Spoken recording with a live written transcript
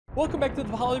Welcome back to the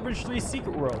Polybridge 3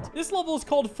 Secret World. This level is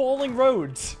called Falling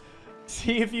Roads.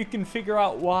 See if you can figure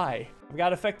out why. I've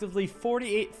got effectively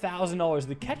 $48,000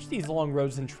 to catch these long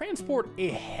roads and transport a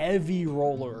heavy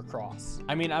roller across.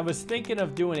 I mean, I was thinking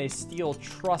of doing a steel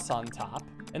truss on top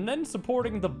and then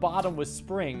supporting the bottom with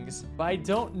springs, but I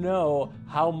don't know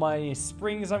how many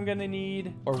springs I'm gonna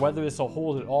need or whether this will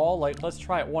hold at all. Like, let's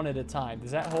try it one at a time.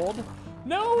 Does that hold?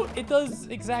 No, it does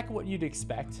exactly what you'd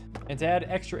expect. And to add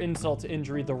extra insult to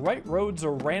injury, the right roads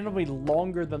are randomly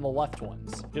longer than the left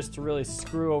ones, just to really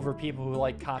screw over people who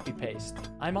like copy-paste.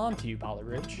 I'm on to you,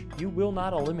 Polybridge. You will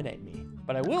not eliminate me,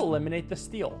 but I will eliminate the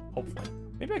steel, hopefully.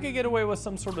 Maybe I could get away with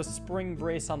some sort of spring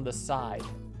brace on the side.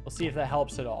 We'll see if that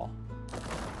helps at all.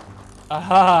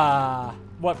 Aha!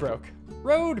 What broke?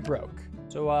 Road broke.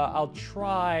 So I'll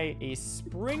try a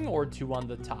spring or two on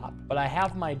the top, but I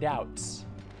have my doubts.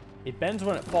 It bends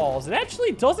when it falls. It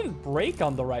actually doesn't break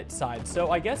on the right side,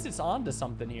 so I guess it's onto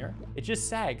something here. It just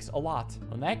sags a lot.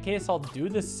 In that case, I'll do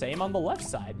the same on the left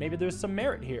side. Maybe there's some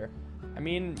merit here. I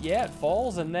mean, yeah, it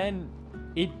falls and then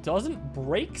it doesn't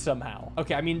break somehow.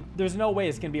 Okay, I mean, there's no way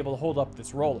it's gonna be able to hold up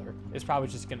this roller. It's probably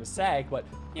just gonna sag, but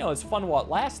you know, it's fun while it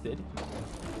lasted.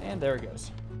 And there it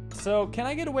goes. So can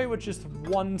I get away with just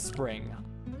one spring?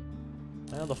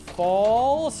 Well, the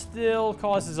fall still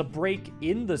causes a break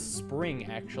in the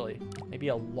spring, actually. Maybe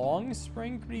a long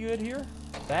spring could be good here.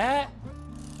 That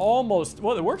almost,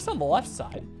 well, it works on the left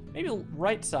side. Maybe the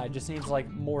right side just needs like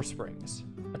more springs.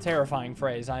 A terrifying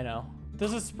phrase, I know.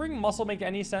 Does a spring muscle make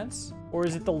any sense? Or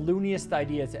is it the looniest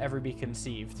idea to ever be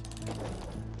conceived?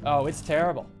 Oh, it's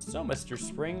terrible. So, Mr.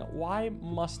 Spring, why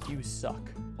must you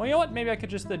suck? Well, you know what? Maybe I could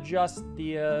just adjust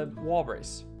the wall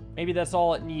brace. Maybe that's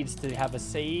all it needs to have a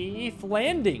safe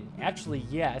landing. Actually,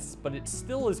 yes, but it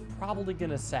still is probably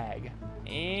gonna sag.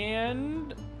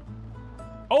 And...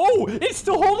 oh, it's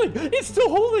still holding! It's still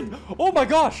holding! Oh my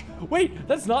gosh! Wait,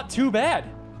 that's not too bad.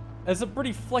 That's a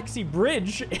pretty flexy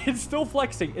bridge. It's still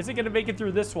flexing. Is it gonna make it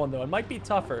through this one, though? It might be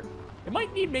tougher. It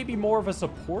might need maybe more of a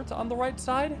support on the right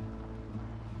side.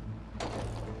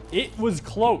 It was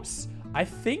close. I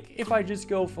think if I just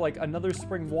go for like another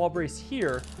spring wall brace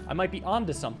here, I might be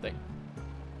onto something.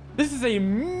 This is a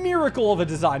miracle of a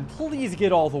design. Please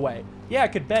get all the way. Yeah,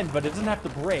 it could bend, but it doesn't have to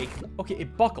break. Okay,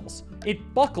 it buckles.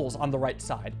 It buckles on the right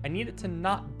side. I need it to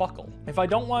not buckle. If I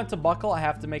don't want it to buckle, I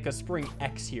have to make a spring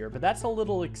X here, but that's a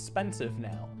little expensive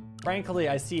now. Frankly,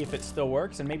 I see if it still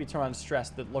works and maybe turn on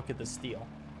stress to look at the steel.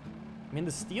 I mean,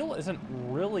 the steel isn't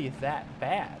really that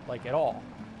bad, like at all.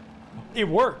 It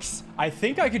works. I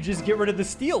think I could just get rid of the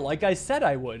steel like I said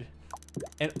I would.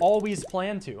 And always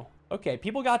plan to. Okay,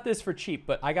 people got this for cheap,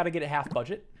 but I gotta get it half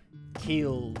budget.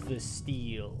 Kill the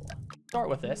steel. Start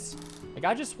with this. Like,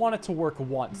 I just want it to work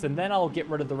once, and then I'll get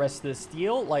rid of the rest of the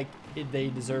steel like they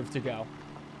deserve to go.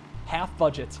 Half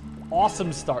budget.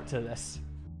 Awesome start to this.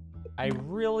 I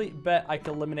really bet I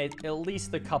can eliminate at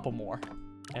least a couple more.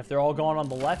 And if they're all going on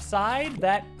the left side,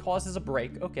 that causes a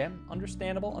break. Okay,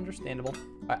 understandable, understandable.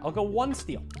 All right, I'll go one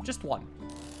steel, just one.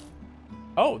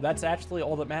 Oh, that's actually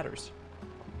all that matters.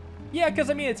 Yeah, because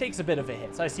I mean, it takes a bit of a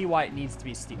hit, so I see why it needs to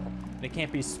be steel. And it can't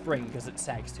be spring because it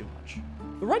sags too much.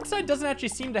 The right side doesn't actually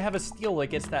seem to have a steel that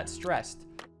gets that stressed.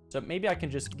 So maybe I can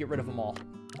just get rid of them all.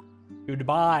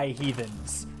 Goodbye,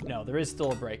 heathens. No, there is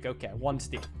still a break. Okay, one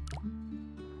steel.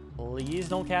 Please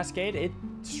don't cascade. It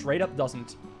straight up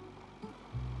doesn't.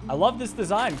 I love this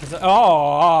design because,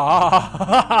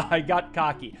 I got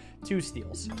cocky. Two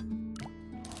steels.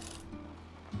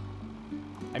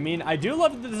 I mean, I do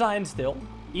love the design still.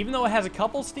 Even though it has a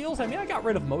couple steels, I mean, I got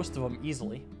rid of most of them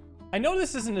easily. I know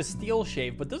this isn't a steel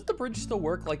shave, but does the bridge still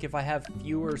work like if I have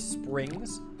fewer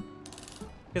springs?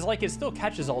 Because like it still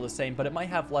catches all the same, but it might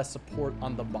have less support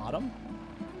on the bottom.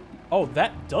 Oh,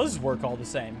 that does work all the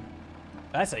same.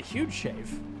 That's a huge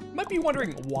shave. You might be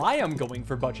wondering why I'm going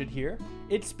for budget here.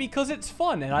 It's because it's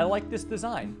fun and I like this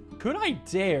design. Could I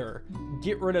dare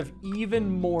get rid of even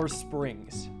more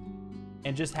springs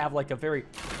and just have like a very...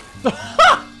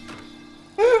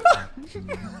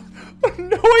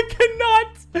 No, I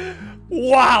cannot.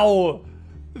 Wow.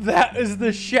 That is the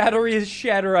shatteriest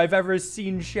shatter I've ever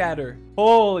seen shatter.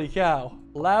 Holy cow.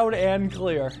 Loud and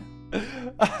clear.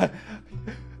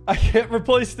 I can't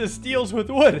replace the steels with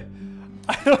wood.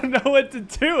 I don't know what to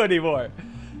do anymore.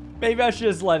 Maybe I should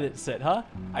just let it sit, huh?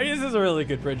 I mean, this is a really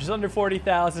good bridge. It's under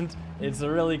 40,000. It's a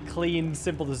really clean,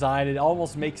 simple design. It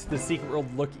almost makes the secret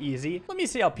world look easy. Let me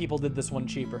see how people did this one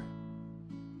cheaper.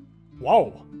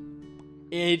 Whoa.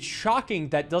 It's shocking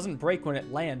that doesn't break when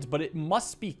it lands, but it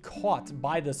must be caught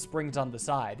by the springs on the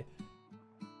side.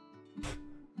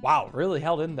 Wow, really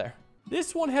held in there.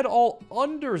 This one had all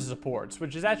under supports,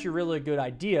 which is actually really a good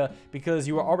idea because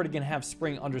you are already going to have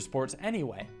spring under supports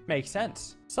anyway. Makes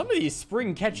sense. Some of these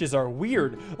spring catches are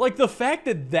weird. Like, the fact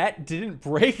that that didn't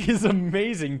break is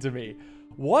amazing to me.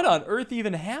 What on earth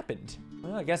even happened?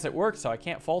 Well, I guess it worked, so I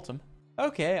can't fault him.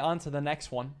 Okay, on to the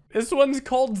next one. This one's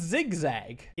called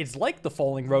Zigzag. It's like the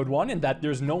Falling Road one in that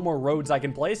there's no more roads I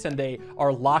can place and they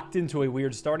are locked into a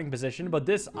weird starting position, but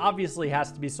this obviously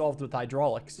has to be solved with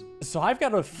hydraulics. So I've got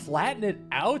to flatten it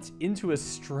out into a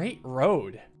straight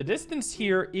road. The distance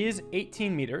here is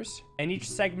 18 meters and each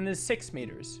segment is 6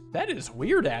 meters. That is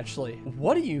weird, actually.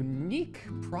 What a unique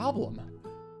problem.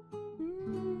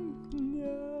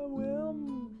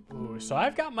 So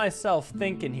I've got myself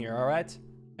thinking here, all right?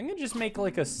 I'm gonna just make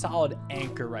like a solid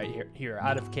anchor right here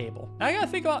out of cable. Now I gotta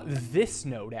think about this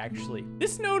node, actually.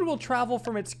 This node will travel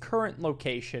from its current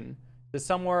location to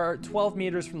somewhere 12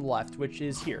 meters from the left, which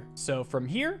is here. So from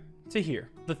here to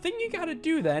here. The thing you gotta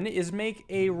do then is make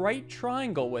a right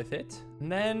triangle with it.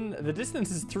 And then the distance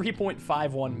is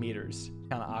 3.51 meters.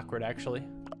 Kind of awkward, actually.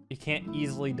 You can't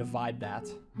easily divide that.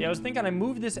 Yeah, I was thinking I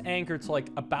move this anchor to like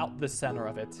about the center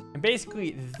of it. And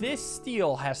basically this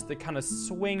steel has to kind of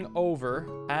swing over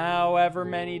however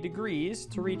many degrees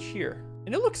to reach here.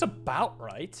 And it looks about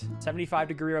right.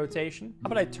 75-degree rotation. How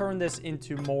about I turn this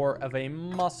into more of a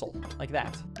muscle, like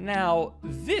that. Now,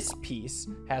 this piece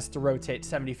has to rotate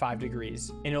 75 degrees.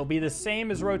 And it'll be the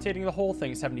same as rotating the whole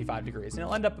thing 75 degrees. And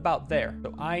it'll end up about there.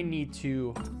 So I need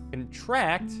to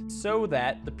contract so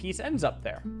that the piece ends up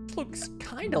there. It looks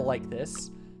kind of like this.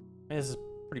 This is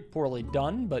pretty poorly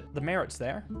done, but the merit's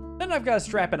there. Then I've got to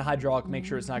strap in a hydraulic, make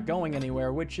sure it's not going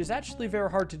anywhere, which is actually very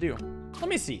hard to do. Let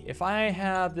me see if I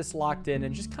have this locked in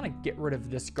and just kind of get rid of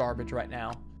this garbage right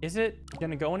now. Is it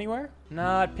gonna go anywhere?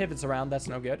 Nah, it pivots around. That's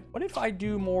no good. What if I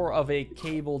do more of a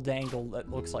cable dangle that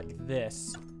looks like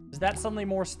this? Is that suddenly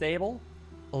more stable?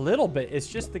 A little bit. It's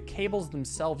just the cables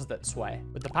themselves that sway.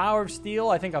 With the power of steel,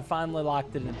 I think I finally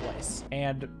locked it in place.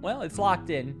 And, well, it's locked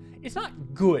in. It's not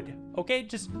good, okay?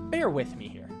 Just bear with me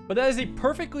here. But that is a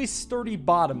perfectly sturdy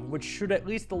bottom, which should at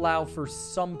least allow for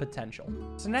some potential.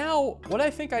 So now, what I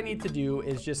think I need to do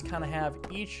is just kind of have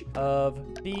each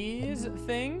of these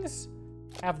things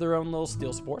have their own little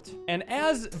steel support. And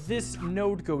as this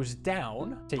node goes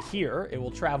down to here, it will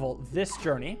travel this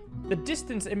journey. The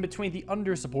distance in between the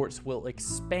under supports will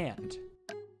expand.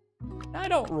 I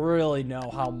don't really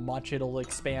know how much it'll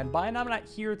expand by, and I'm not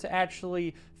here to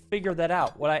actually figure that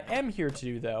out. What I am here to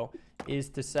do, though, is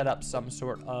to set up some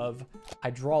sort of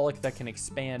hydraulic that can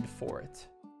expand for it.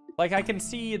 Like, I can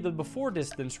see the before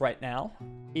distance right now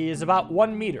is about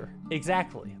 1 meter.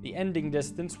 Exactly. The ending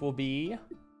distance will be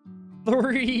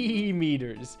 3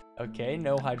 meters. Okay,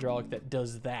 no hydraulic that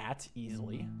does that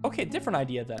easily. Okay, different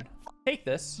idea then. Take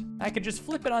this. I could just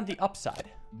flip it on the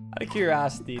upside. Out of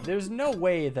curiosity, there's no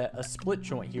way that a split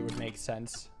joint here would make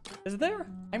sense. Is there?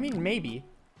 I mean, maybe.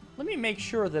 Let me make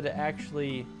sure that it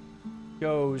actually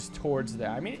goes towards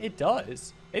there. I mean, it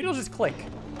does. Maybe it'll just click.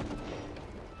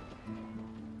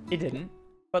 It didn't.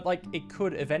 But, like, it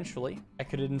could eventually. I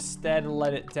could instead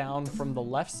let it down from the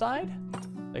left side.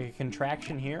 Like a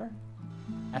contraction here.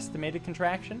 Estimated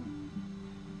contraction.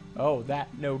 Oh, that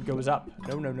node goes up.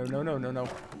 No, no, no, no, no, no, no.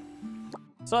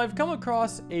 So I've come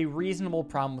across a reasonable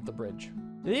problem with the bridge.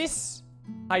 This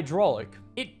hydraulic,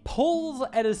 it pulls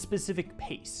at a specific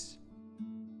pace.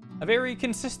 A very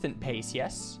consistent pace,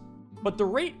 yes. But the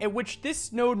rate at which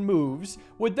this node moves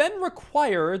would then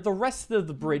require the rest of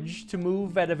the bridge to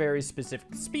move at a very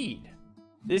specific speed.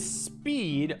 This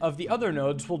speed of the other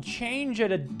nodes will change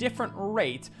at a different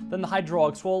rate than the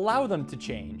hydraulics will allow them to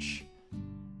change.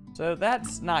 So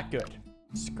that's not good.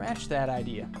 Scratch that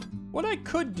idea. What I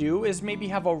could do is maybe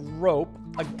have a rope,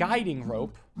 a guiding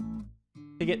rope,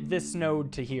 to get this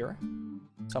node to here,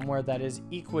 somewhere that is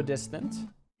equidistant.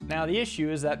 Now the issue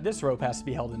is that this rope has to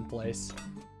be held in place.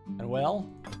 And well,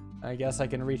 I guess I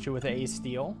can reach it with a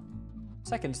steel.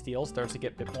 Second steel starts to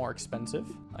get a bit more expensive.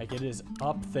 Like, it is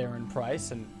up there in price,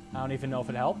 and I don't even know if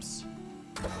it helps.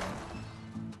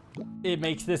 It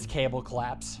makes this cable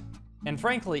collapse. And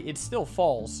frankly, it still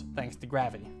falls thanks to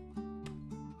gravity.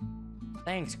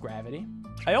 Thanks, gravity.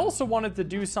 I also wanted to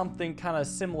do something kind of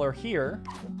similar here,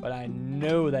 but I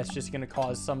know that's just going to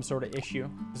cause some sort of issue.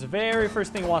 Because the very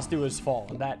first thing it wants to do is fall,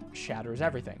 and that shatters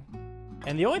everything.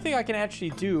 And the only thing I can actually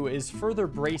do is further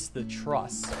brace the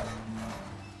truss.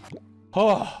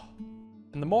 Oh,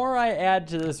 and the more I add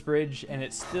to this bridge and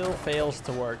it still fails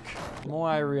to work, the more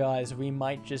I realize we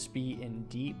might just be in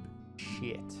deep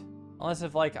shit. Unless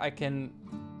if, like, I can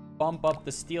bump up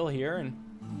the steel here and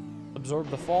absorb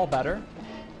the fall better.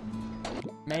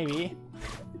 Maybe.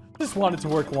 Just want it to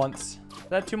work once. Is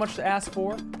that too much to ask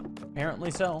for?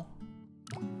 Apparently so.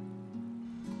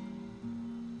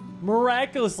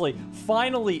 Miraculously,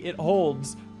 finally it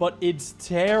holds, but it's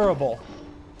terrible.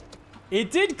 It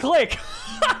did click.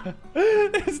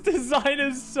 This design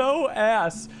is so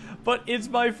ass, but it's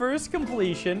my first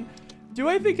completion. Do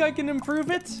I think I can improve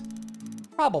it?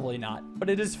 Probably not, but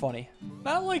it is funny.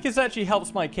 Not like this actually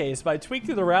helps my case, but I tweaked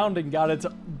it around and got it to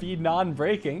be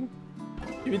non-breaking.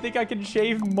 Do you think I can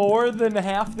shave more than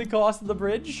half the cost of the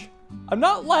bridge? I'm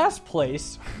not last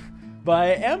place, but I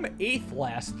am 8th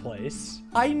last place.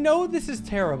 I know this is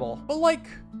terrible, but like,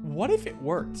 what if it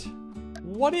worked?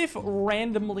 What if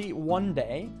randomly one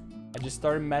day, I just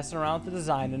started messing around with the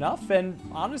design enough and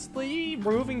honestly,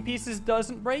 removing pieces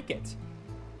doesn't break it?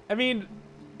 I mean,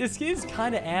 this is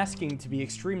kind of asking to be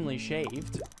extremely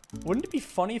shaved. Wouldn't it be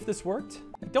funny if this worked?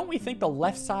 Don't we think the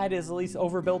left side is at least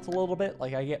overbuilt a little bit?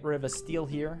 Like I get rid of a steel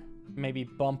here, maybe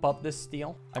bump up this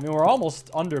steel. I mean, we're almost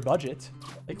under budget.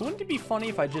 Like, wouldn't it be funny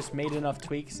if I just made enough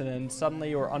tweaks and then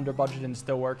suddenly we're under budget and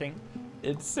still working?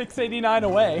 It's $689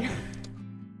 away.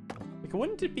 Like,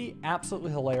 wouldn't it be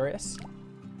absolutely hilarious?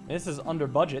 This is under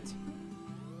budget.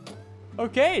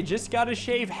 Okay, just gotta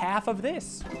shave half of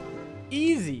this.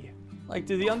 Easy. Like,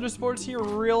 do the undersports here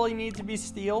really need to be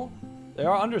steel? There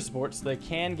are undersports that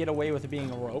can get away with it being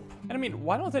a rope. And I mean,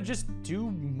 why don't I just do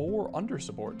more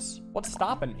undersupports? What's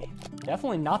stopping me?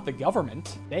 Definitely not the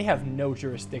government. They have no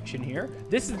jurisdiction here.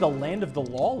 This is the land of the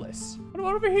lawless. What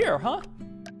about over here, huh?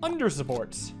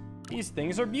 Undersupports. These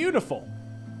things are beautiful.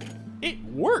 It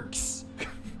works.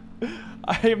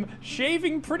 I'm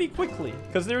shaving pretty quickly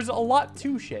because there's a lot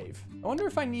to shave. I wonder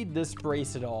if I need this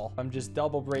brace at all. If I'm just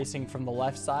double bracing from the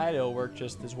left side, it'll work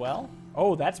just as well.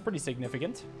 Oh, that's pretty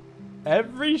significant.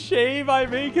 Every shave I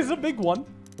make is a big one.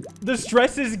 The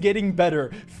stress is getting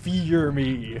better. Fear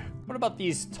me. What about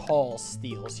these tall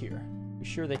steels here? You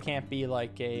sure they can't be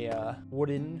like a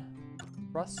wooden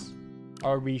truss?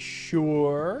 Are we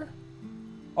sure?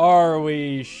 Are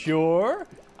we sure?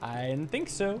 I didn't think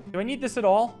so. Do I need this at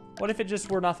all? What if it just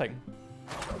were nothing?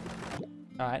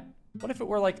 All right. What if it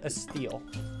were like a steel?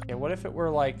 Okay, what if it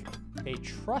were like a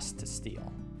trussed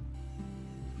steel?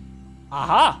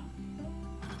 Aha!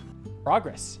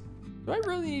 Progress. Do I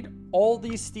really need all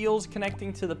these steels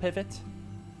connecting to the pivot?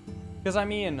 Because, I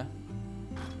mean,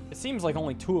 it seems like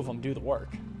only 2 of them do the work.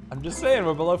 I'm just saying,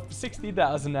 we're below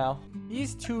 60,000 now.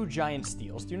 These 2 giant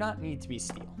steels do not need to be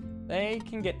steel. They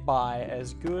can get by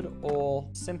as good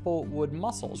old simple wood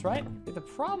muscles, right? The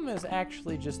problem is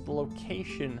actually just the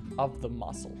location of the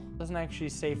muscle. Doesn't actually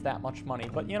save that much money,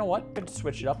 but you know what? Could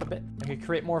switch it up a bit. I could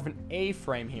create more of an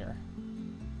A-frame here.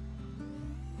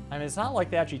 I mean, it's not like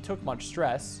they actually took much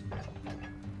stress.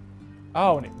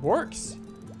 Oh, and it works.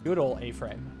 Good old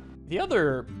A-frame. The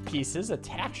other pieces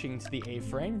attaching to the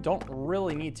A-frame don't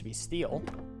really need to be steel.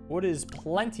 Wood is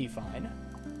plenty fine.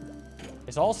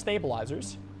 It's all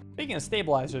stabilizers. Speaking of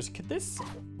stabilizers, could this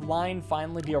line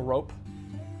finally be a rope?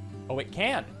 Oh, it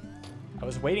can. I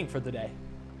was waiting for the day.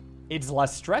 It's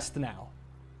less stressed now.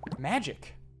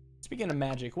 Magic. Speaking of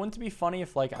magic, wouldn't it be funny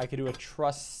if, like, I could do a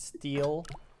truss steel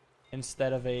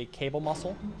instead of a cable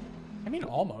muscle? I mean,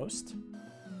 almost.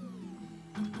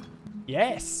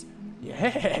 Yes.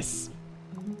 Yes.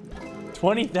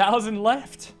 20,000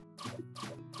 left.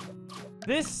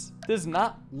 This does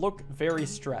not look very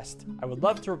stressed. I would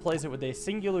love to replace it with a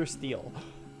singular steel.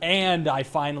 And I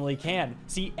finally can.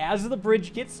 See, as the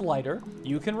bridge gets lighter,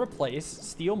 you can replace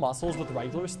steel muscles with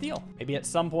regular steel. Maybe at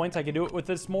some point I could do it with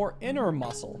this more inner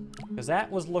muscle, because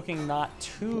that was looking not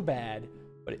too bad,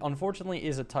 but it unfortunately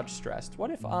is a touch stressed.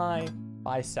 What if I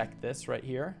bisect this right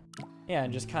here? Yeah,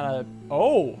 and just kind of,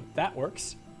 oh, that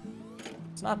works.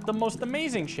 It's not the most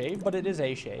amazing shave, but it is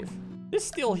a shave. This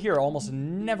steel here almost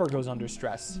never goes under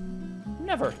stress.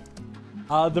 Never.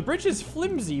 The bridge is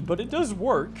flimsy, but it does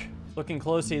work. Looking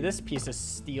closely, this piece of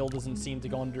steel doesn't seem to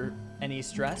go under any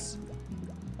stress.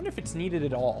 I wonder if it's needed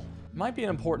at all. It might be an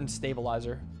important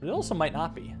stabilizer, but it also might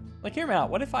not be. Like, hear me out.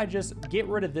 What if I just get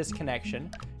rid of this connection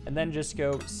and then just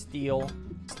go steel,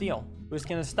 steel? Who's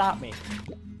gonna stop me?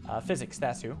 Physics,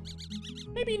 that's who.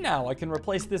 Maybe now I can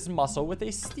replace this muscle with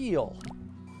a steel.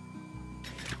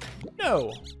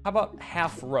 No. How about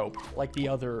half rope, like the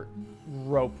other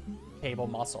rope cable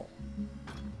muscle?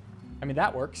 I mean,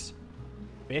 that works.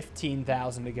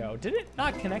 15,000 to go. Did it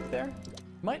not connect there?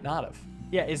 Might not have.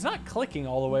 Yeah, it's not clicking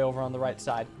all the way over on the right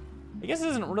side. I guess it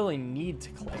doesn't really need to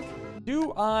click.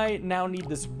 Do I now need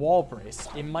this wall brace?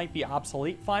 It might be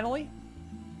obsolete finally.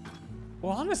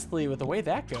 Well, honestly, with the way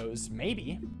that goes,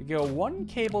 maybe. We go 1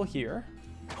 cable here.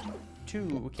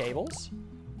 2 cables.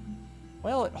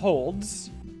 Well, it holds.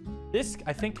 This,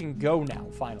 I think, can go now,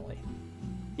 finally.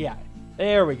 Yeah,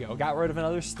 there we go. Got rid of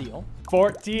another steel.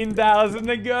 14,000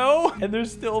 to go. And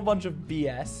there's still a bunch of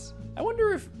BS. I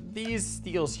wonder if these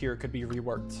steels here could be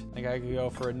reworked. Like I could go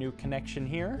for a new connection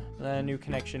here, and then a new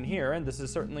connection here, and this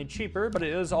is certainly cheaper, but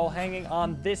it is all hanging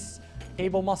on this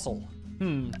cable muscle.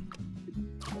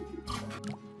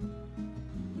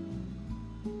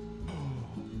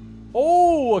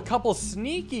 Oh, a couple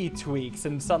sneaky tweaks,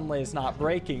 and suddenly it's not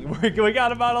breaking. We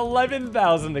got about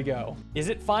 11,000 to go. Is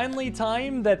it finally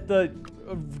time that the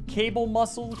cable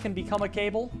muscle can become a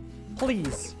cable?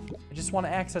 Please. I just want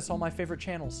to access all my favorite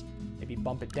channels. Maybe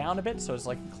bump it down a bit so it's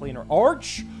like a cleaner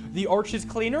arch. The arch is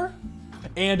cleaner,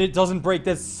 and it doesn't break.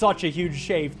 That's such a huge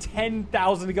shave.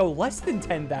 10,000 to go, less than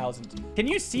 10,000. Can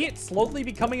you see it slowly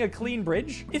becoming a clean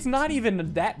bridge? It's not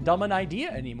even that dumb an idea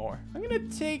anymore. I'm gonna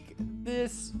take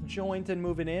this joint and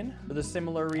move it in for the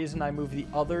similar reason I moved the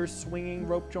other swinging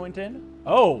rope joint in.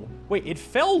 Oh, wait, it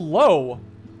fell low.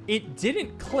 It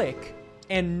didn't click,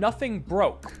 and nothing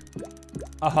broke.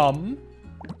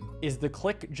 Is the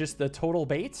click just the total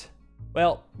bait?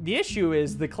 Well, the issue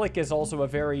is the click is also a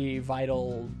very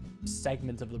vital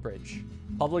segment of the bridge.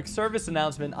 Public service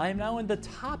announcement, I am now in the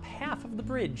top half of the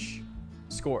bridge.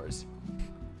 Scores.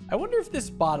 I wonder if this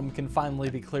bottom can finally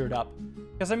be cleared up.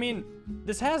 Because, I mean,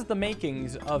 this has the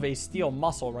makings of a steel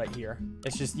muscle right here.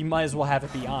 It's just, you might as well have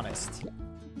it be honest.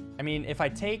 I mean, if I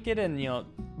take it and, you know,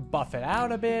 buff it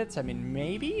out a bit, I mean,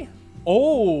 maybe?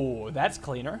 Oh, that's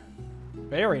cleaner.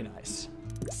 Very nice.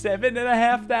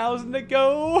 7,500 to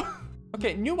go.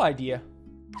 Okay, new idea.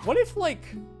 What if,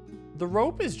 like, the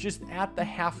rope is just at the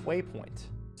halfway point?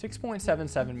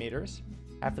 6.77 meters.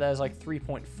 After that is like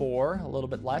 3.4, a little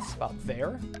bit less, about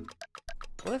there.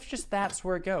 What if just that's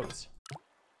where it goes?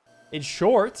 It's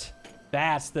short.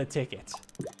 That's the ticket.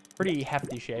 Pretty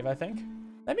hefty shave, I think.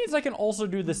 That means I can also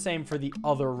do the same for the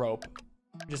other rope,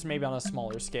 just maybe on a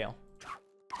smaller scale.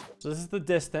 So this is the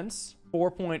distance,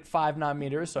 4.59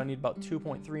 meters, so I need about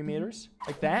 2.3 meters,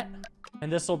 like that.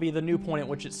 And this will be the new point at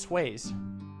which it sways.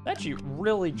 That actually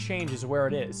really changes where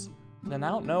it is. And then I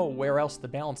don't know where else to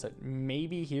balance it.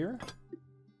 Maybe here?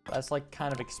 That's like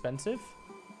kind of expensive.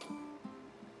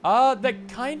 That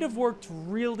kind of worked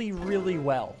really, really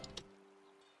well.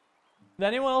 Did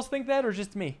anyone else think that, or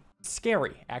just me?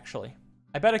 Scary, actually.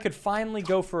 I bet I could finally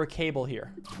go for a cable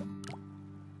here.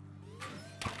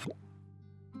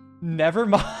 Never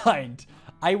mind.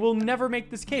 I will never make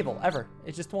this cable, ever.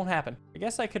 It just won't happen. I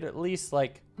guess I could at least,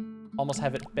 like, almost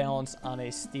have it balance on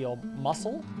a steel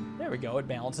muscle. There we go, it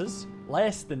balances.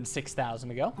 Less than 6,000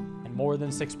 to go, and more than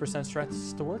 6%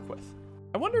 stress to work with.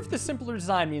 I wonder if the simpler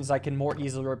design means I can more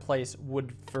easily replace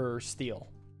wood for steel.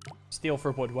 Steel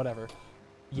for wood, whatever.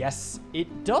 Yes,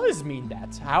 it does mean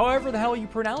that. However the hell you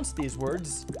pronounce these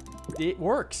words, it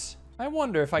works. I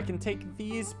wonder if I can take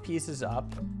these pieces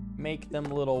up, make them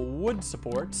little wood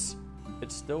supports.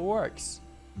 It still works.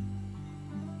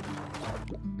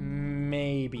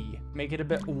 Maybe. Make it a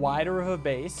bit wider of a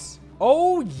base.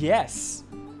 Oh, yes.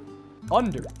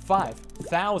 Under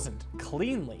 5,000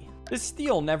 cleanly. This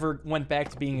steel never went back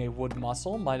to being a wood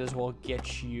muscle. Might as well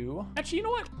get you. Actually, you know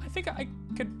what? I think I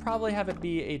could probably have it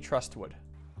be a trussed wood.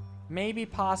 Maybe,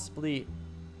 possibly.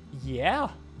 Yeah.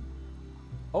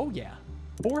 Oh, yeah.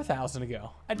 4,000 to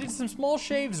go. I did some small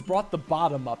shaves, brought the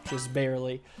bottom up just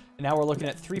barely. And now we're looking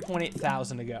at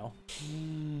 3,800 to go.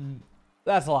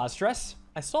 That's a lot of stress.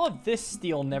 I saw this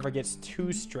steel never gets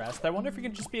too stressed. I wonder if it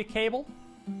can just be a cable.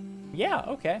 Yeah,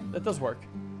 okay. That does work.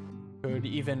 Could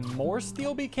even more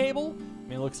steel be cable? I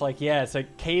mean, it looks like, yeah, it's a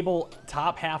cable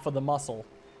top half of the muscle.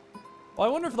 Well,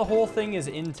 I wonder if the whole thing is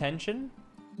in tension.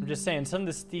 I'm just saying, some of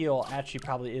the steel actually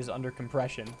probably is under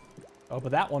compression. Oh,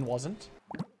 but that one wasn't.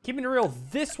 Keeping it real,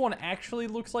 this one actually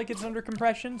looks like it's under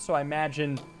compression, so I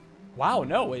imagine, wow,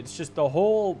 no, it's just the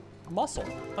whole muscle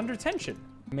under tension.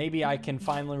 Maybe I can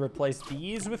finally replace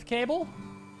these with cable?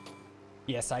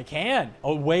 Yes, I can.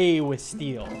 Away with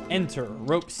steel. Enter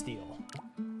rope steel.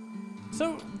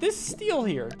 So this steel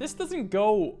here, this doesn't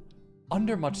go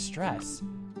under much stress.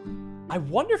 I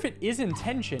wonder if it is in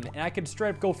tension and I could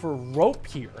straight up go for rope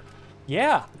here.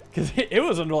 Yeah, because it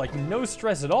was under like no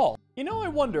stress at all. You know, I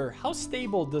wonder, how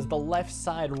stable does the left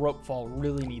side rope fall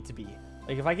really need to be?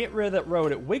 Like, if I get rid of that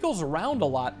road, it wiggles around a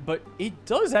lot, but it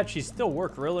does actually still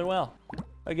work really well.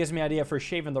 That gives me an idea for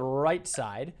shaving the right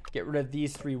side. Get rid of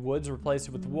these 3 woods, replace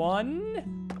it with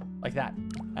 1. Like that.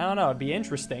 I don't know, it'd be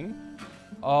interesting.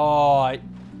 Oh, it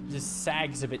just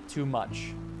sags a bit too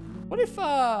much. What if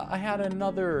I had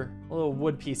another little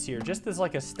wood piece here, just as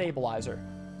like a stabilizer?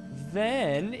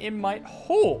 Then it might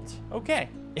hold. Okay,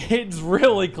 It's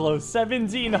really close,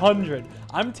 1,700.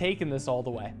 I'm taking this all the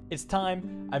way. It's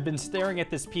time. I've been staring at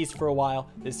this piece for a while.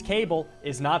 This cable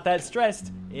is not that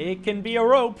stressed. It can be a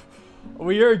rope.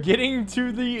 We are getting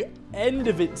to the end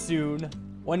of it soon.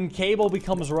 When cable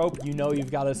becomes rope, you know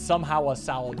you've got somehow a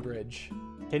solid bridge.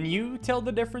 Can you tell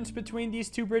the difference between these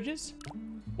two bridges?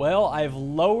 Well, I've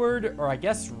lowered, or I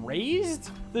guess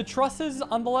raised, the trusses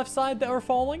on the left side that are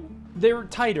falling. They're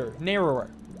tighter,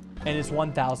 narrower, and it's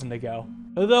 1,000 to go.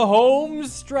 The home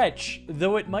stretch,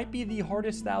 though it might be the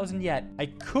hardest 1,000 yet. I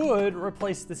could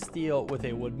replace the steel with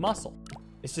a wood muscle.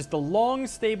 It's just a long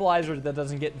stabilizer that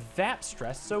doesn't get that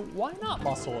stressed, so why not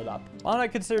muscle it up? Why don't I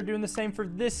consider doing the same for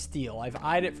this steel? I've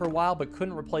eyed it for a while, but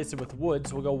couldn't replace it with wood,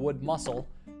 so we'll go wood muscle.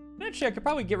 And actually, I could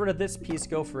probably get rid of this piece,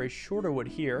 go for a shorter wood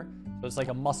here. So it's like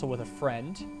a muscle with a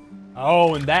friend.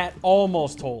 Oh, and that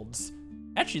almost holds.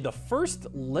 Actually, the first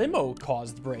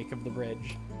limo-caused break of the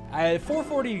bridge. I had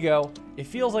 440 to go. It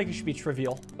feels like it should be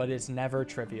trivial, but it's never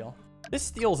trivial. This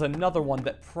steel is another one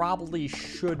that probably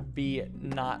should be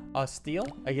not a steel.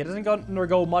 Like, it doesn't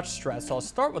undergo much stress, so I'll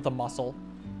start with a muscle,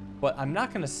 but I'm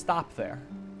not going to stop there.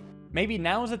 Maybe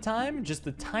now is the time, just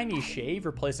a tiny shave,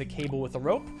 replace a cable with a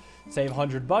rope, save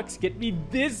 100 bucks, get me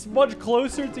this much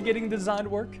closer to getting the design to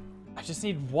work. I just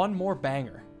need one more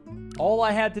banger. All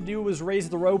I had to do was raise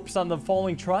the ropes on the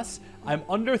falling truss. I'm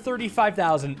under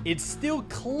 35,000. It still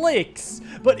clicks,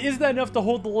 but is that enough to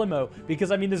hold the limo?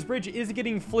 Because, I mean, this bridge is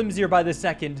getting flimsier by the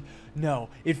second. No,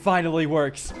 it finally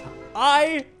works.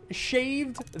 I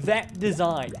shaved that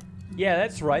design. Yeah,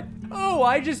 that's right. Oh,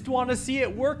 I just want to see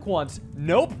it work once.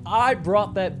 Nope, I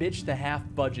brought that bitch to half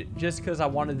budget just because I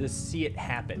wanted to see it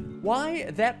happen.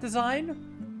 Why that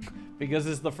design? Because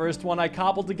it's the first one I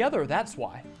cobbled together, that's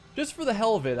why. Just for the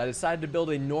hell of it, I decided to build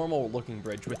a normal looking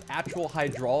bridge with actual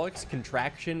hydraulics,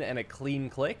 contraction, and a clean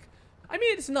click. I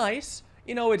mean, it's nice.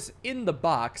 You know, it's in the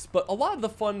box, but a lot of the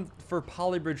fun for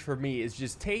Polybridge for me is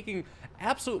just taking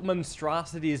absolute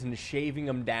monstrosities and shaving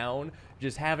them down,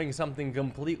 just having something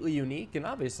completely unique, and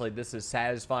obviously this is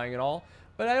satisfying and all,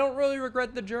 but I don't really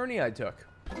regret the journey I took.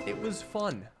 It was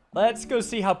fun. Let's go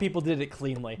see how people did it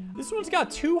cleanly. This one's got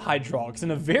 2 hydraulics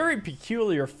and a very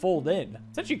peculiar fold in.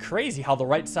 It's actually crazy how the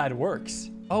right side works.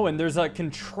 Oh, and there's a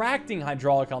contracting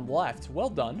hydraulic on the left. Well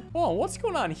done. Oh, what's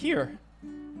going on here?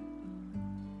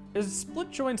 There's split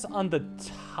joints on the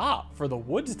top for the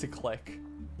woods to click.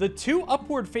 The 2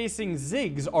 upward facing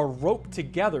zigs are roped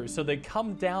together so they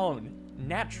come down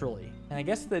naturally. And I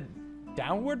guess the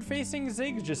downward facing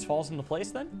zig just falls into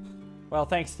place then? Well,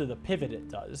 thanks to the pivot it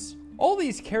does. All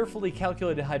these carefully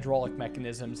calculated hydraulic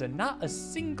mechanisms and not a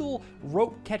single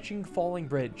rope-catching falling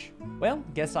bridge. Well,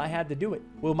 guess I had to do it.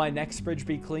 Will my next bridge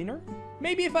be cleaner?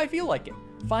 Maybe if I feel like it.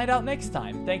 Find out next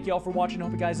time. Thank you all for watching.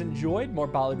 Hope you guys enjoyed. More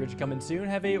Polybridge coming soon.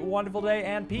 Have a wonderful day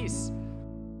and peace.